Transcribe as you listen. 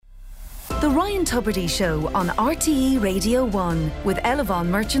The Ryan Tubridy Show on RTE Radio 1 with Elevon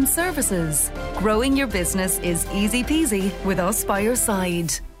Merchant Services. Growing your business is easy peasy with us by your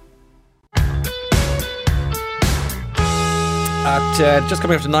side. At just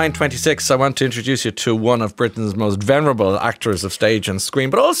coming up to 9:26, I want to introduce you to one of Britain's most venerable actors of stage and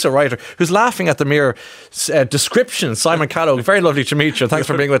screen, but also a writer who's laughing at the mere description. Simon Callow, very lovely to meet you. Thanks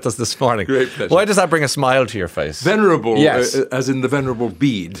for being with us this morning. Great pleasure. Why does that bring a smile to your face? Venerable, yes. As in the venerable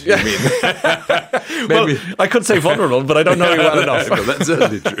bead, you mean? Well, I could say vulnerable, but I don't know you well enough. No, that's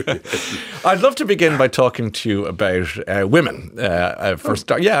certainly true. I'd love to begin by talking to you about women. For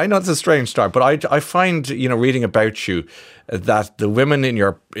start, yeah, I know it's a strange start, but I find, reading about you, that the women in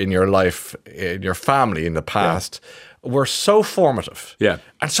your life, in your family in the past, were so formative,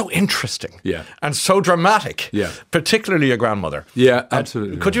 and so interesting, and so dramatic, particularly your grandmother. Yeah,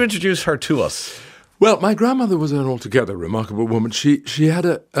 absolutely. Could you introduce her to us? Well, my grandmother was an altogether remarkable woman. She had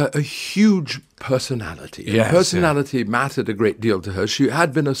a huge personality. Personality mattered a great deal to her. She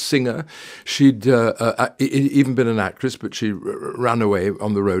had been a singer. She'd even been an actress, but she ran away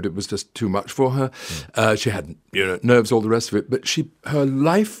on the road. It was just too much for her. She had nerves, all the rest of it. But her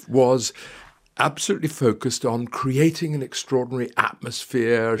life was absolutely focused on creating an extraordinary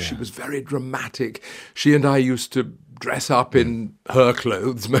atmosphere. She was very dramatic. She and I used to dress up in her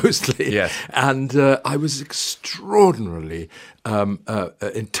clothes mostly, and I was extraordinarily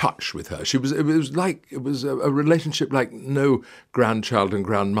in touch with her. It was a relationship like no grandchild and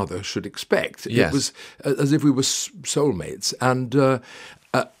grandmother should expect. It was as if we were soulmates, and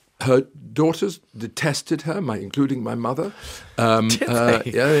her daughters detested her, including my mother. Did they?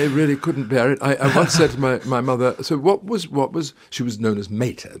 Yeah, they really couldn't bear it. I once said to my mother, so what was she was known as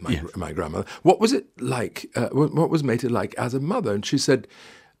Mater, my grandmother. What was it like? What was Mater like as a mother? And she said,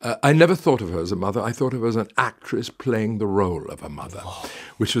 I never thought of her as a mother. I thought of her as an actress playing the role of a mother,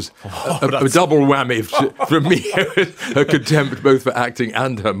 which was a double whammy for me. Her contempt both for acting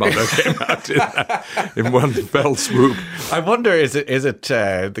and her mother came out in one fell swoop. I wonder, is it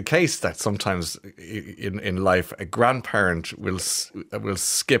the case that sometimes in life a grandparent will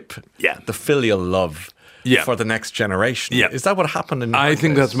skip the filial love for the next generation? Yeah. Is that what happened in I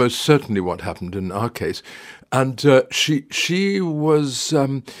think case? That's most certainly what happened in our case. And she was,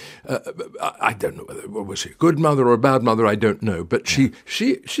 I don't know whether was she a good mother or a bad mother, I don't know. But she,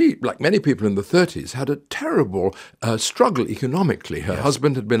 like many people in the 30s, had a terrible struggle economically. Her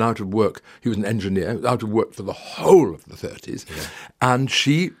husband had been out of work. He was an engineer, out of work for the whole of the 30s. Yeah. And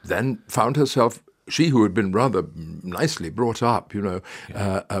she then found herself, she who had been rather nicely brought up,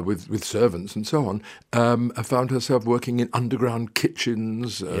 with servants and so on, found herself working in underground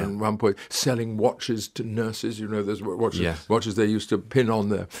kitchens at one point, selling watches to nurses. Those watches they used to pin on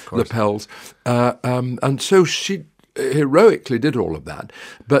their lapels. And so she heroically did all of that,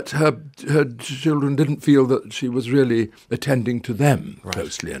 but her children didn't feel that she was really attending to them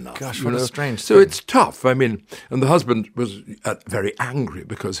closely enough. Gosh, what a strange So thing. it's tough. I mean, and the husband was very angry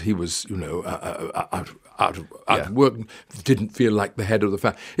because he was, out of work, didn't feel like the head of the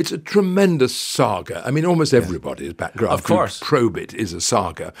family. It's a tremendous saga. I mean, almost everybody's background, of course, probe it, is a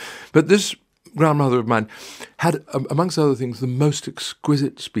saga. But this grandmother of mine had, amongst other things, the most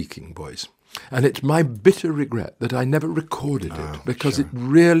exquisite speaking voice. And it's my bitter regret that I never recorded it, because it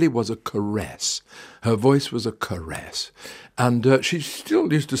really was a caress. Her voice was a caress. And she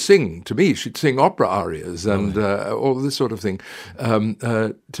still used to sing to me. She'd sing opera arias and all this sort of thing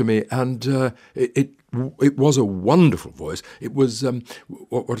to me. And it was a wonderful voice. It was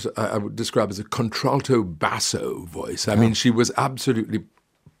what I would describe as a contralto basso voice. I mean, she was absolutely...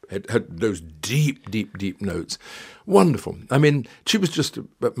 had those deep, deep, deep notes. Wonderful. I mean, she was just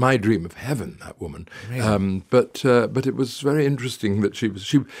my dream of heaven, that woman. But it was very interesting that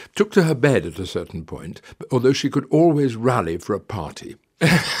she took to her bed at a certain point, although she could always rally for a party.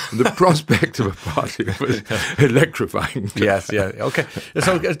 The prospect of a party was electrifying. Yes, okay.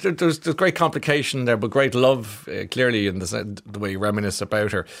 So there's great complication there, but great love, clearly, in the way you reminisce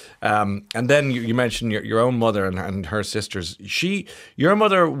about her. And then you mentioned your own mother and her sisters. Your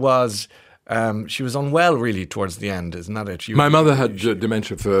mother was... she was unwell really towards the end, isn't that it? My mother had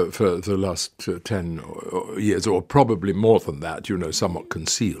dementia for the last 10 years, or probably more than that, somewhat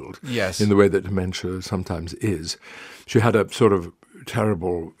concealed. Yes. In the way that dementia sometimes is. She had a sort of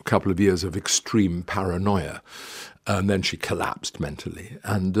terrible couple of years of extreme paranoia, and then she collapsed mentally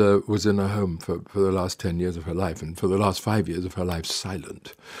and was in a home for the last 10 years of her life, and for the last 5 years of her life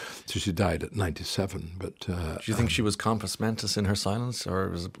silent. So she died at 97. But do you think she was compos mentis in her silence, or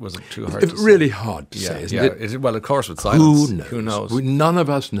was it too hard to say? Really hard to say, isn't it? Is it? Well, of course, with silence. Who knows? None of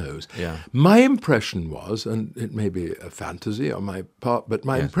us knows. Yeah. My impression was, and it may be a fantasy on my part, but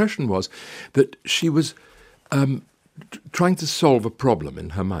my impression was that she was trying to solve a problem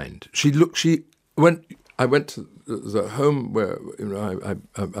in her mind. I went to the home where I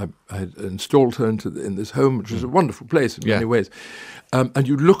had installed her in this home, which was a wonderful place in many ways. And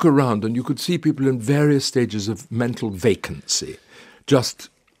you look around and you could see people in various stages of mental vacancy, just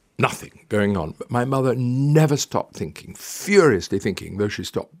nothing going on. But my mother never stopped thinking, furiously thinking, though she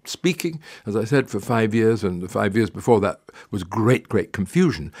stopped speaking, as I said, for 5 years, and the 5 years before that was great, great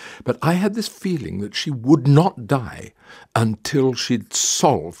confusion. But I had this feeling that she would not die until she'd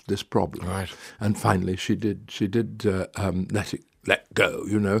solved this problem. Right. And finally she did let go,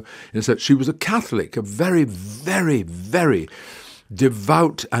 you know. And so she was a Catholic, a very, very, very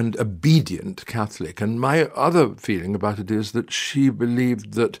devout and obedient Catholic. And my other feeling about it is that she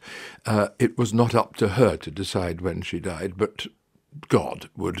believed that it was not up to her to decide when she died, but God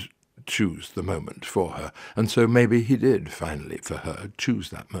would choose the moment for her. And so maybe he did finally, for her, choose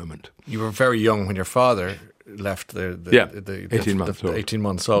that moment. You were very young when your father left 18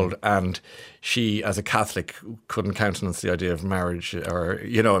 months old, and she, as a Catholic, couldn't countenance the idea of marriage, or,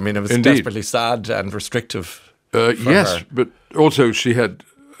 you know, I mean, it was desperately sad and restrictive. Yes, her. but also she had,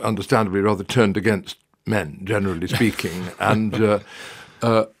 understandably, rather turned against men, generally speaking, and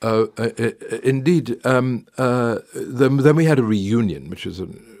indeed, then we had a reunion, which was a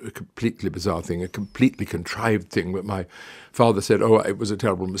completely bizarre thing, a completely contrived thing. But my father said, "Oh, it was a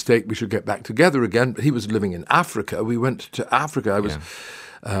terrible mistake. We should get back together again." But he was living in Africa. We went to Africa. I was.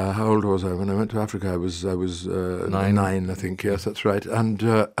 How old was I when I went to Africa? I was 9, I think. Yes, that's right. And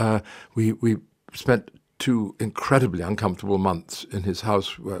we spent 2 incredibly uncomfortable months in his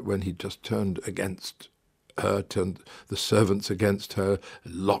house when he just turned against her, turned the servants against her,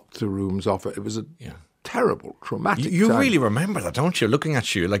 locked the rooms off her. It was a terrible, traumatic You time. really remember that, don't you? Looking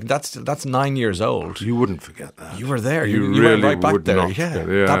at you, like that's 9 years old. You wouldn't forget that. You were there. You really went right back would there. not Yeah, forget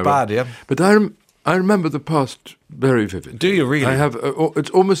it. that bad, yeah. But I remember the past very vividly. Do you really? I have. It's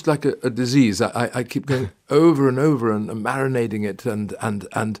almost like a disease. I keep going over and over and marinating it and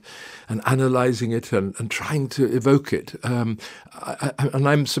analysing it and trying to evoke it. And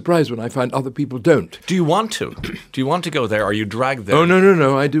I'm surprised when I find other people don't. Do you want to? Do you want to go there? Or are you dragged there? Oh,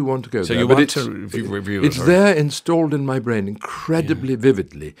 no. I do want to go so there. So you but want to review it? It's there installed in my brain incredibly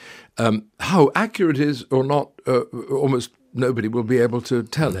vividly. How accurate it is or not, almost nobody will be able to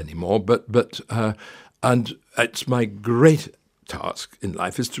tell anymore. And it's my great task in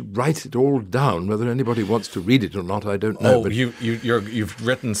life is to write it all down. Whether anybody wants to read it or not, I don't know. Oh, but you've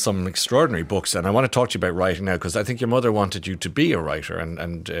written some extraordinary books, and I want to talk to you about writing now, because I think your mother wanted you to be a writer.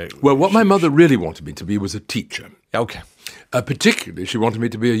 Well, what my mother really wanted me to be was a teacher. Okay. Particularly, she wanted me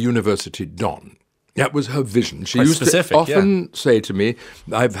to be a university don. That was her vision. She Quite used specific, to often say to me,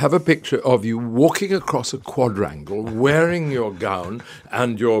 I have a picture of you walking across a quadrangle, wearing your gown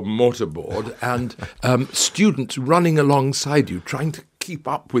and your mortarboard, and students running alongside you, trying to keep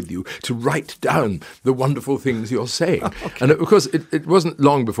up with you, to write down the wonderful things you're saying. Okay. And of course, it wasn't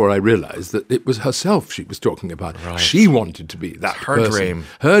long before I realised that it was herself she was talking about. Right. She wanted to be that her person. Dream.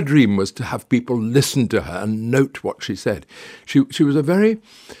 Her dream was to have people listen to her and note what she said. She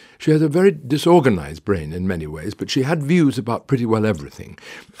had a very disorganized brain in many ways, but she had views about pretty well everything,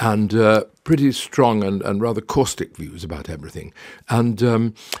 and pretty strong and rather caustic views about everything. And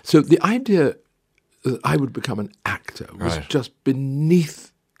so the idea that I would become an actor was just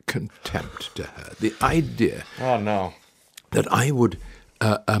beneath contempt to her. The idea that I would...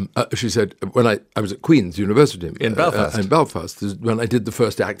 she said, when I was at Queen's University in Belfast, when I did the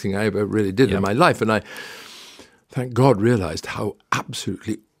first acting I ever really did in my life, and I, thank God, realised how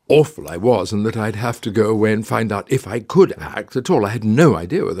absolutely awful I was, and that I'd have to go away and find out if I could act at all. I had no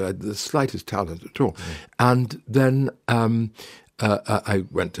idea whether I had the slightest talent at all. And then I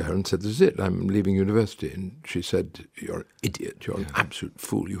went to her and said, "This is it, I'm leaving university." And she said, "You're an idiot, you're an absolute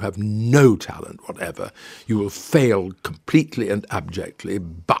fool, you have no talent whatever, you will fail completely and abjectly,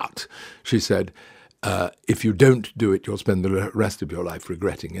 but," she said, "if you don't do it, you'll spend the rest of your life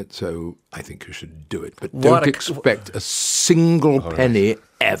regretting it, so I think you should do it. But don't expect a single penny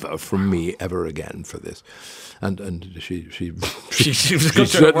ever from me ever again for this." And she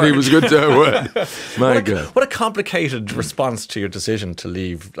certainly was good to her word. My God. What a complicated response to your decision to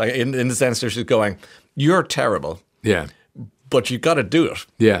leave. Like in the sense that she's going, "You're terrible." Yeah. But you've got to do it.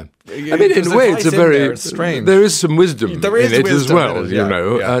 Yeah. I mean, in a way, it's a very... It's strange. There is some wisdom in it as well, you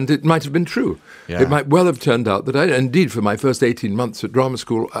know, and it might have been true. Yeah. It might well have turned out that indeed, for my first 18 months at drama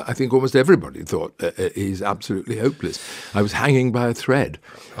school, I think almost everybody thought he's absolutely hopeless. I was hanging by a thread,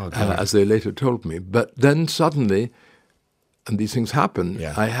 as they later told me. But then suddenly, and these things happen,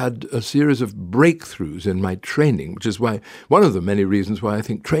 I had a series of breakthroughs in my training, which is why one of the many reasons why I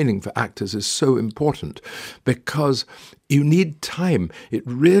think training for actors is so important, because you need time. It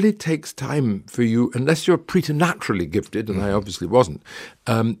really takes time for you, unless you're preternaturally gifted, and I obviously wasn't,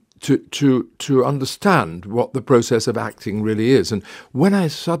 to understand what the process of acting really is. And when I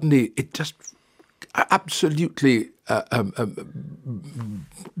suddenly, it just absolutely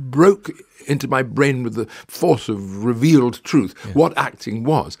broke into my brain with the force of revealed truth what acting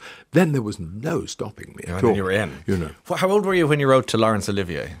was, then there was no stopping me at all. And you were in. You know. How old were you when you wrote to Laurence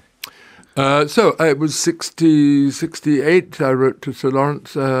Olivier? So I was 68. I wrote to Sir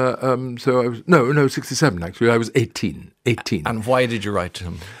Lawrence. So I was 67 actually. I was 18. And why did you write to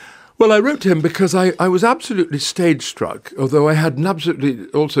him? Well, I wrote to him because I was absolutely stage struck, although I had absolutely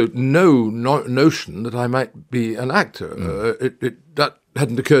also no notion that I might be an actor. That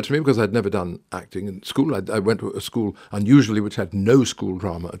hadn't occurred to me because I'd never done acting in school. I went to a school unusually which had no school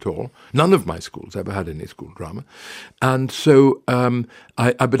drama at all. None of my schools ever had any school drama. And so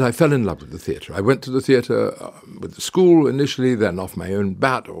but I fell in love with the theatre. I went to the theatre with the school initially, then off my own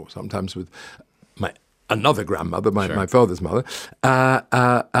bat, or sometimes with another grandmother, my father's mother,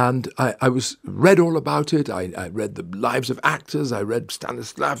 and I read all about it. I read the lives of actors. I read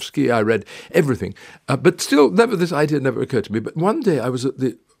Stanislavski. I read everything. But still, this idea never occurred to me. But one day I was at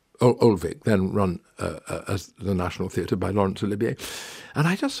the Old Vic, then run as the National Theatre by Laurence Olivier, and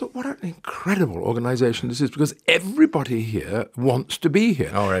I just thought, what an incredible organisation this is, because everybody here wants to be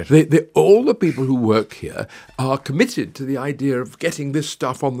here. All right. All the people who work here are committed to the idea of getting this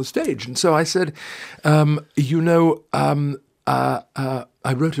stuff on the stage. And so I said, I wrote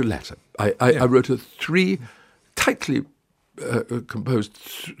a letter. I wrote a tightly composed,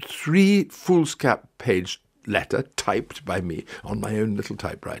 3 foolscap page letter typed by me on my own little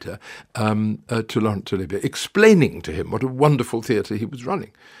typewriter to Laurence Olivier, explaining to him what a wonderful theatre he was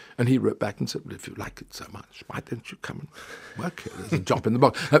running. And he wrote back and said, well, if you like it so much, why don't you come and work here? There's a job in the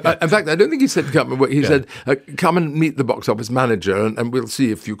box. In fact, I don't think he said come and work. He said, come and meet the box office manager and we'll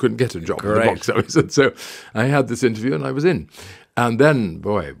see if you can get a job in the box office. And so I had this interview and I was in. And then,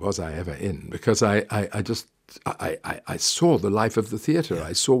 boy, was I ever in, because I saw the life of the theatre.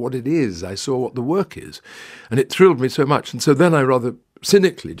 I saw what it is. I saw what the work is. And it thrilled me so much. And so then I rather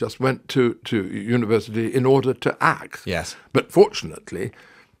cynically just went to university in order to act. Yes. But fortunately,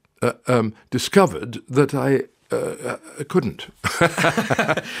 discovered that I couldn't.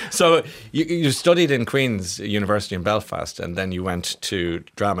 So you studied in Queen's University in Belfast, and then you went to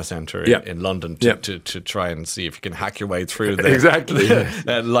Drama Centre in London to try and see if you can hack your way through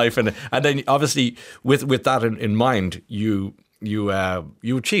the life. And then obviously with that in mind, you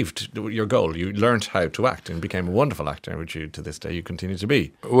achieved your goal. You learned how to act and became a wonderful actor, which you to this day you continue to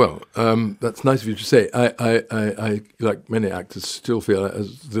be. Well, that's nice of you to say. I like many actors, still feel,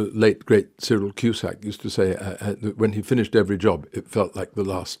 as the late great Cyril Cusack used to say, when he finished every job, it felt like the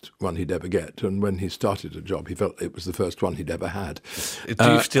last one he'd ever get, and when he started a job, he felt it was the first one he'd ever had.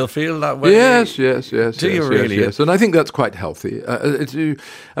 Do you still feel that way? Yes. Do you really? Yes, and I think that's quite healthy. If you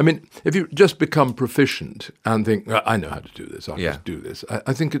just become proficient and think, I know how to do this, I'll just do this,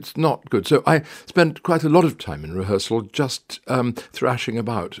 I think it's not good. So I spent quite a lot of time in rehearsal just thrashing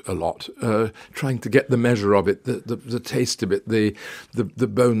about a lot, trying to get the measure of it, the taste of it, the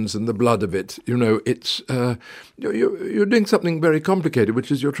bones and the blood of it. You know, it's you're doing something very complicated,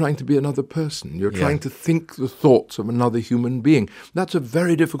 which is you're trying to be another person. You're trying to think the thoughts of another human being. That's a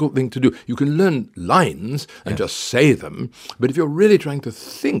very difficult thing to do. You can learn lines and just say them, but if you're really trying to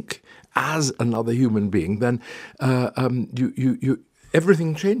think as another human being, then you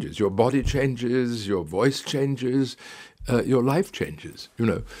everything changes. Your body changes, your voice changes, your life changes. You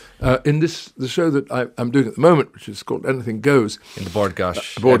know, in the show that I'm doing at the moment, which is called Anything Goes, in the Bord Gáis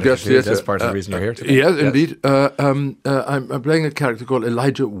Theatre. That's part of the reason you're here today. Yes, indeed. I'm playing a character called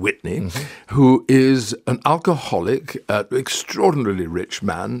Elijah Whitney, who is an alcoholic, extraordinarily rich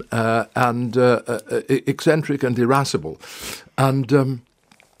man, and eccentric and irascible, and.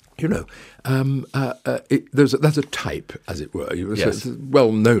 That's a type, as it were. It's a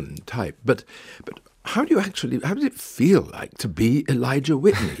well-known type. But how does it feel like to be Elijah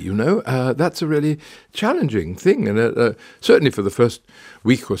Whitney? You know, that's a really challenging thing. And certainly for the first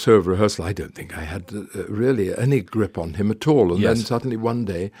week or so of rehearsal, I don't think I had really any grip on him at all. And then suddenly one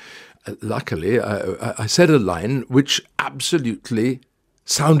day, luckily, I said a line which absolutely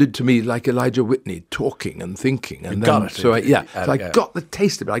sounded to me like Elijah Whitney talking and thinking. And got it. So I got the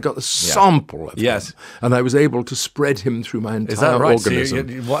taste of it. I got the sample of him. And I was able to spread him through my entire Is that right?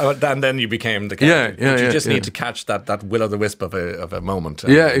 organism. And then you became the character. Yeah, you just need to catch that will-o'-the-wisp of a moment.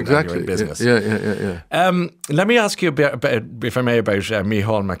 Exactly. And you're in business. Yeah. Let me ask you about, if I may, about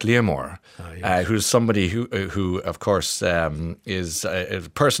Micheál MacLiamore, who's somebody who of course, is a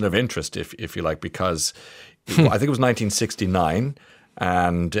person of interest, if you like, because I think it was 1969.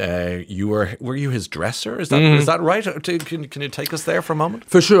 And were you his dresser? Is that right? Can you take us there for a moment?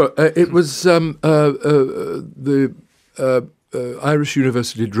 For sure. It was the Irish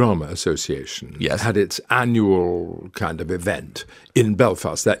University Drama Association had its annual kind of event in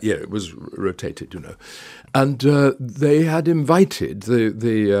Belfast that year. It was rotated, and they had invited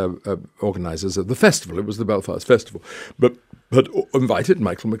the organisers of the festival. It was the Belfast Festival, but had invited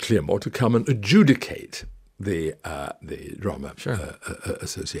Micheál MacLiamore to come and adjudicate the drama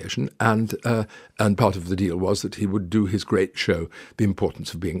association, and part of the deal was that he would do his great show, The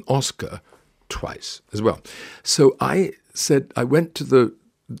Importance of Being Oscar, twice as well. So I went to the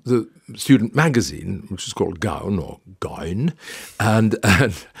student magazine, which is called Gown or Gown, and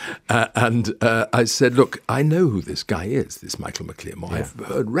I said, look, I know who this guy is, this Micheál MacLiamore. I've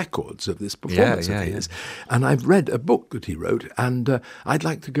heard records of this performance of his, and I've read a book that he wrote, and I'd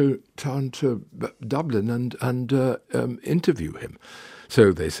like to go down to Dublin and interview him.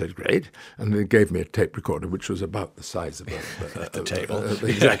 So they said, great. And they gave me a tape recorder, which was about the size of the table.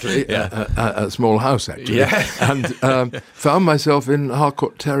 Exactly. A small house, actually. Yeah. And found myself in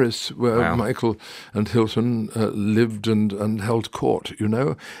Harcourt Terrace, where Micheál and Hilton lived and held court,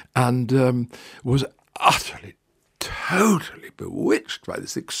 and was utterly, totally bewitched by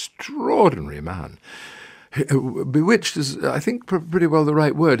this extraordinary man. Bewitched is, I think, pretty well the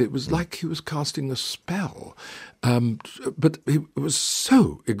right word. It was like he was casting a spell. But it was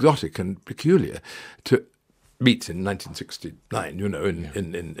so exotic and peculiar to meet in 1969,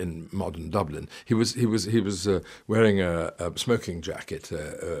 in modern Dublin. He was wearing a smoking jacket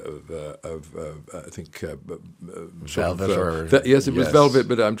of I think velvet. Yes, it was velvet,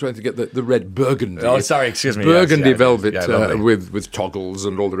 but I'm trying to get the red burgundy. Oh, sorry, excuse me. Burgundy velvet with toggles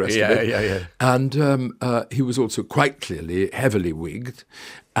and all the rest of it. Yeah. And he was also quite clearly heavily wigged.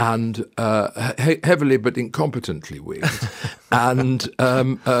 And heavily but incompetently wigged, and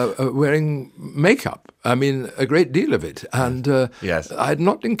wearing makeup. I mean, a great deal of it. And I had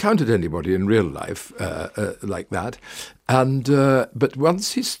not encountered anybody in real life like that. And but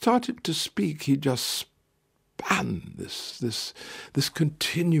once he started to speak, he just span this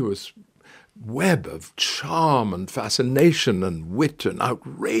continuous web of charm and fascination and wit and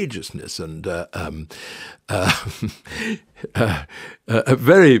outrageousness and a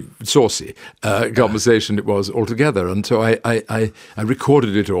very saucy conversation it was altogether. And so I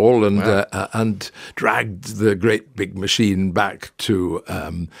recorded it all and dragged the great big machine back to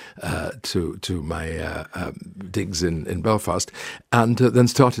my digs in Belfast, and then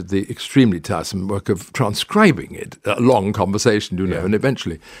started the extremely tiresome work of transcribing it, a long conversation, and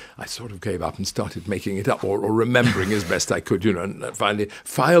eventually I sort of gave up and started making it up or remembering as best I could, and finally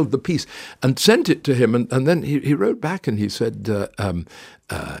filed the piece and sent it to him, and then he wrote back and he said,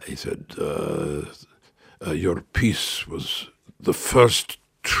 your piece was the first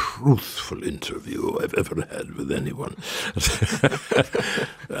truthful interview I've ever had with anyone.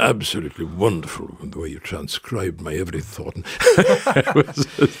 Absolutely wonderful the way you transcribed my every thought.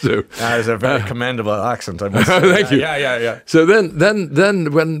 That is a very commendable accent, I must say. Thank you. Yeah. So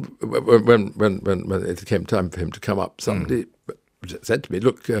then when it came time for him to come up, somebody said to me,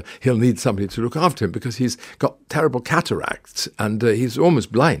 look, he'll need somebody to look after him because he's got terrible cataracts and he's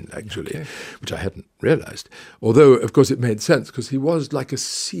almost blind, actually, which I hadn't realised. Although, of course, it made sense because he was like a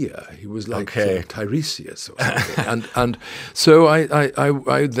seer. He was like Tiresias or something. and so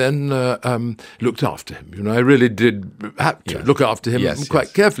I then looked after him. I really did have to look after him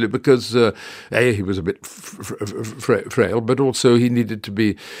quite carefully because, he was a bit frail, but also he needed to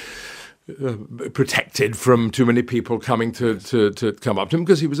be protected from too many people coming to come up to him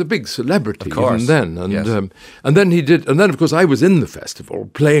because he was a big celebrity even then. And then he did, and then of course I was in the festival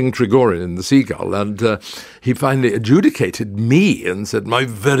playing Trigorin in the Seagull, and he finally adjudicated me and said, "My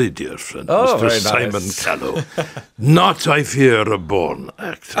very dear friend, Mr. Simon Callow, not, I fear, a born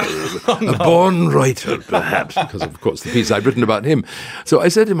actor, a born writer, perhaps," because of course the piece I'd written about him. So I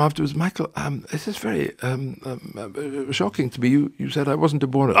said to him afterwards, "Michael, this is very shocking to me. You said I wasn't a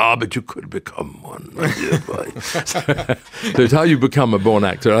born actor." "Ah, but you could could become one, my dear boy. So it's how you become a born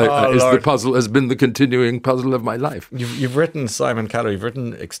actor. Has been the continuing puzzle of my life. You've written, Simon Callow, you've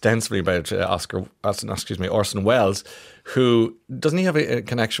written extensively about Orson Welles, who, doesn't he have a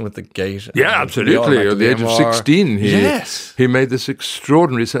connection with the Gate? Yeah, absolutely. At the age of 16, he made this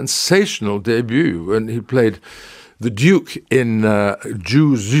extraordinary, sensational debut when he played the Duke in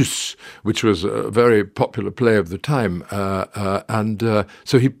Jesus, which was a very popular play of the time,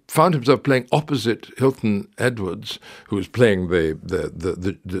 so he found himself playing opposite Hilton Edwards, who was playing the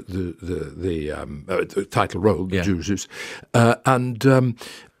title role, the Jesus,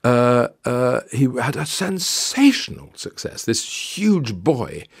 he had a sensational success. This huge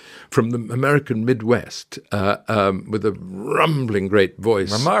boy from the American Midwest, with a rumbling great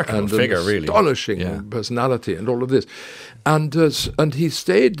voice, remarkable figure, really, astonishing personality, and all of this, and he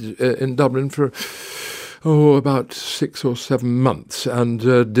stayed in Dublin for about 6 or 7 months, and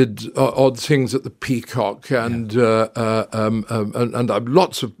did odd things at the Peacock, and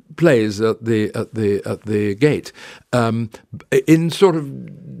lots of plays at the Gate, in sort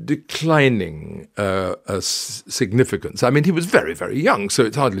of declining significance. I mean, he was very, very young, so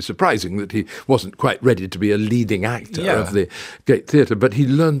it's hardly surprising that he wasn't quite ready to be a leading actor of the Gate Theatre. But he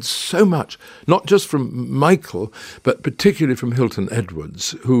learned so much, not just from Michael, but particularly from Hilton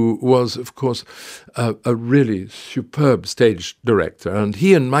Edwards, who was, of course, a really superb stage director. And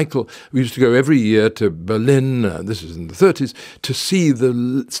he and Michael, we used to go every year to Berlin, this was in the 30s, to see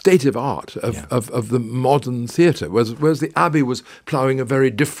the state of art of the modern theatre, whereas the Abbey was ploughing a very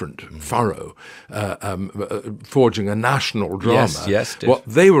different furrow, forging a national drama. Yes, what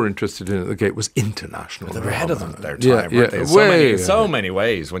they were interested in at the Gate was international drama. They were ahead of their time, weren't they? In so many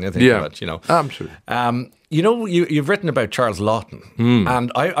ways, when you think about it, Absolutely. You've written about Charles Laughton,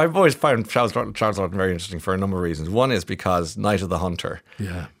 and I've always found Charles Laughton very interesting for a number of reasons. One is because Night of the Hunter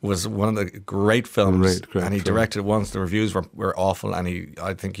was one of the great films, and he directed it once. The reviews were awful, and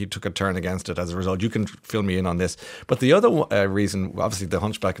I think he took a turn against it as a result. You can fill me in on this. But the other reason, obviously, The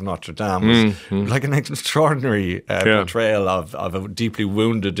Hunchback of Notre Dame was like an extraordinary portrayal of a deeply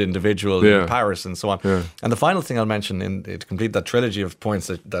wounded individual in Paris and so on. Yeah. And the final thing I'll mention to complete that trilogy of points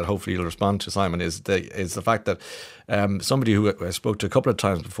that hopefully you'll respond to, Simon, is the fact that somebody who I spoke to a couple of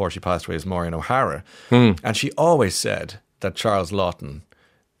times before she passed away is Maureen O'Hara, and she always said that Charles Laughton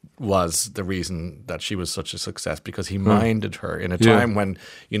was the reason that she was such a success, because he minded her in a time when,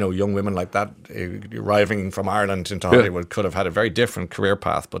 young women like that arriving from Ireland into Hollywood could have had a very different career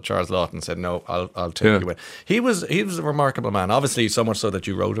path. But Charles Laughton said, no, I'll take you in. He was a remarkable man, obviously so much so that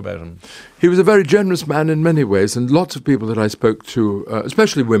you wrote about him. He was a very generous man in many ways, and lots of people that I spoke to,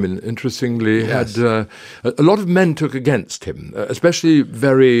 especially women, interestingly, had a lot of men took against him, especially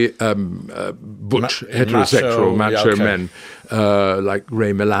very butch, heterosexual, macho men. Like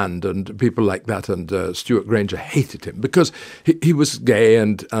Ray Milland and people like that, and Stuart Granger hated him because he was gay,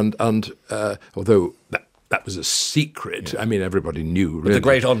 and although that was a secret, I mean, everybody knew. Really. But the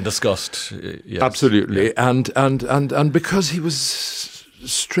great undiscussed, absolutely, and because he was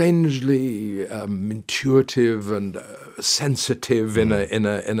strangely intuitive and sensitive in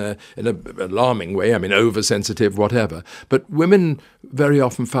a alarming way. I mean, oversensitive, whatever. But women very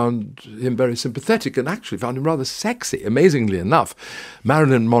often found him very sympathetic and actually found him rather sexy. Amazingly enough,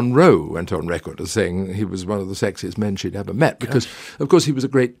 Marilyn Monroe went on record as saying he was one of the sexiest men she'd ever met because, of course, he was a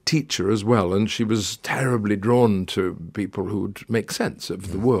great teacher as well, and she was terribly drawn to people who would make sense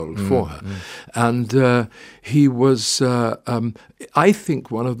of the world for her. And he was, I think,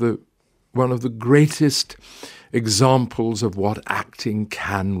 one of the greatest examples of what acting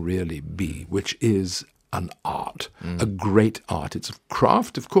can really be, which is an art, a great art. It's a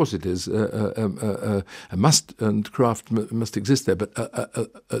craft, of course it is, a must, and craft must exist there, but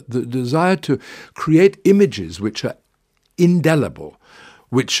the desire to create images which are indelible,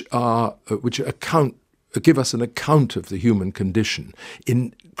 which give us an account of the human condition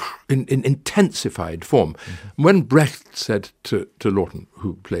in intensified form. When Brecht said to Laughton,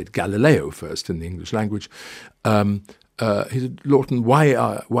 who played Galileo first in the English language, he said, "Laughton,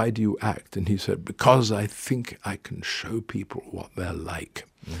 why do you act?" And he said, "Because I think I can show people what they're like."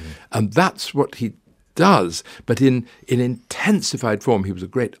 And that's what he does, but in intensified form. He was a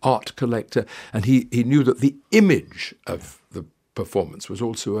great art collector, and he knew that the image of the performance was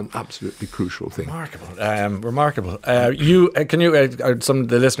also an absolutely crucial thing. Remarkable. Some of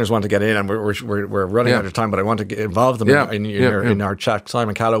the listeners want to get in, and we're running out of time, but I want to involve them in our chat.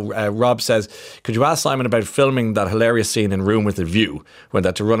 Simon Callow, Rob says, could you ask Simon about filming that hilarious scene in Room with a View when they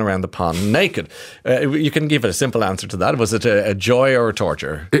had to run around the pond naked? You can give it a simple answer to that. Was it a joy or a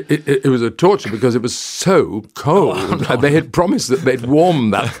torture? It was a torture because it was so cold. They had promised that they'd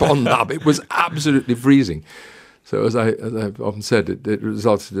warm that pond up. It was absolutely freezing. So as I've often said, it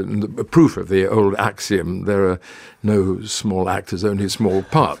resulted in the proof of the old axiom, there are no small actors, only small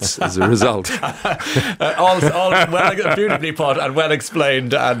parts as a result. all well, beautifully put and well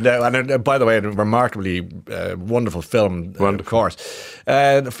explained. And by the way, a remarkably wonderful film, of course.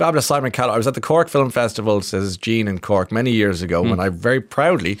 The fabulous Simon Callow. I was at the Cork Film Festival, says Jean, in Cork many years ago when I very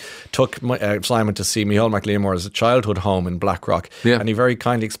proudly took Simon to see Micheál Mac Liamore's childhood home in Blackrock. Yeah. And he very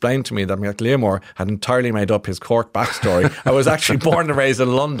kindly explained to me that Mac Liamore had entirely made up his Cork backstory. I was actually born and raised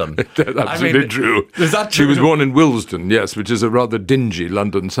in London. That's absolutely true. Is that true? He was born in Willesden, yes, which is a rather dingy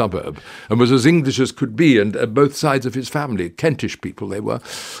London suburb, and was as English as could be, and both sides of his family, Kentish people they were.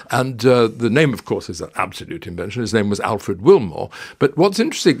 And the name, of course, is an absolute invention. His name was Alfred Wilmore. But what's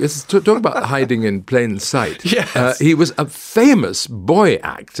interesting is to talk about hiding in plain sight. Yes. He was a famous boy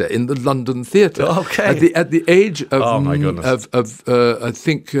actor in the London Theatre. Okay. At the age of, oh my goodness, I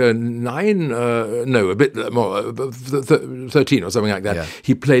think 9, a bit more, 13 or something like that. Yeah.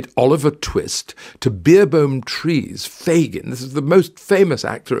 He played Oliver Twist to Beerbohm Tree's Fagin. This is the most famous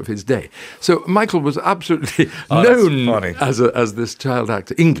actor of his day. So Michael was absolutely known as this child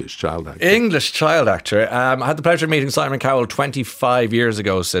actor, English child actor. I had the pleasure of meeting Simon Cowell 25 years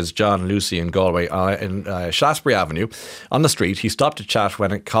ago, says John Lucy in Galway, in Shaftesbury Avenue on the street. He stopped to chat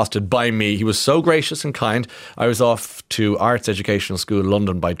when accosted by me. He was so gracious and kind. I was off to Arts Educational School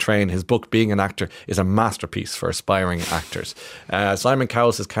London by train. His book, Being an Actor, is a masterpiece for aspiring actors. Simon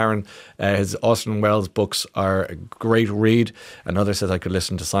Cowell says, Karen, his Austin Wells books are a great read. Another says, I could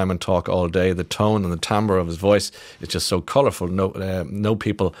listen to Simon talk all day. The tone and the timbre of his voice is just so colourful. No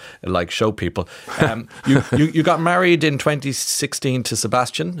people like show people. You got married in 2016 to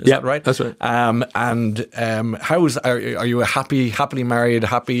Sebastian, is that right? That's right. Are you happily married,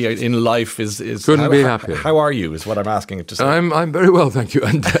 happy in life? Couldn't be happier. How are you, is what I'm asking it to say. I'm very well, thank you.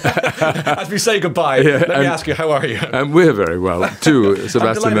 And as we say goodbye, let me ask you, how are you? And we're very well too,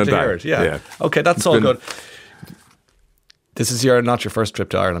 Sebastian and I. Yeah. Okay, that's all good. This is not your first trip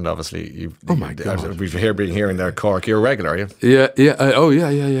to Ireland, obviously. Oh my God! We've been here in there, Cork. You're a regular, are you?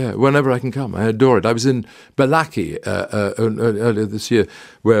 Yeah. Whenever I can come, I adore it. I was in Bellaghy earlier this year,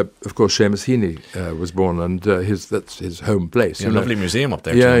 where, of course, Seamus Heaney was born, and that's his home place. Yeah, lovely museum up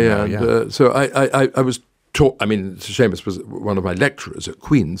there. So I was taught. I mean, Seamus was one of my lecturers at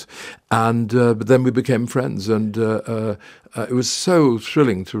Queen's, and but then we became friends, and it was so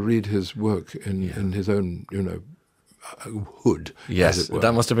thrilling to read his work in his own, hood. Yes,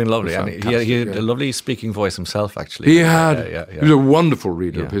 that must have been lovely. And he had a lovely speaking voice himself, actually. He had. He was a wonderful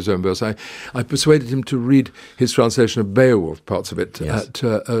reader of his own verse. I persuaded him to read his translation of Beowulf, parts of it, at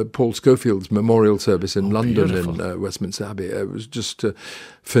Paul Schofield's memorial service in London, beautiful. In Westminster Abbey. It was just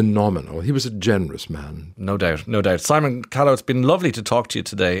phenomenal. He was a generous man. No doubt. Simon Callow, it's been lovely to talk to you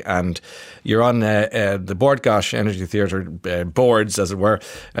today, and you're on the Bord Gáis Energy Theatre boards, as it were,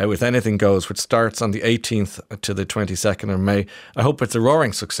 with Anything Goes, which starts on the 18th to the 22nd of May. I hope it's a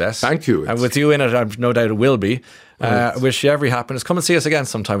roaring success. Thank you. And with you in it, I've no doubt it will be. I wish you every happiness. Come and see us again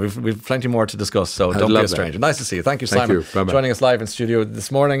sometime. We've plenty more to discuss, so don't be a stranger. Nice to see you. Thank you, Simon, for joining us live in studio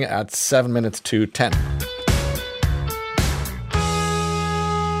this morning at 7 minutes to 10.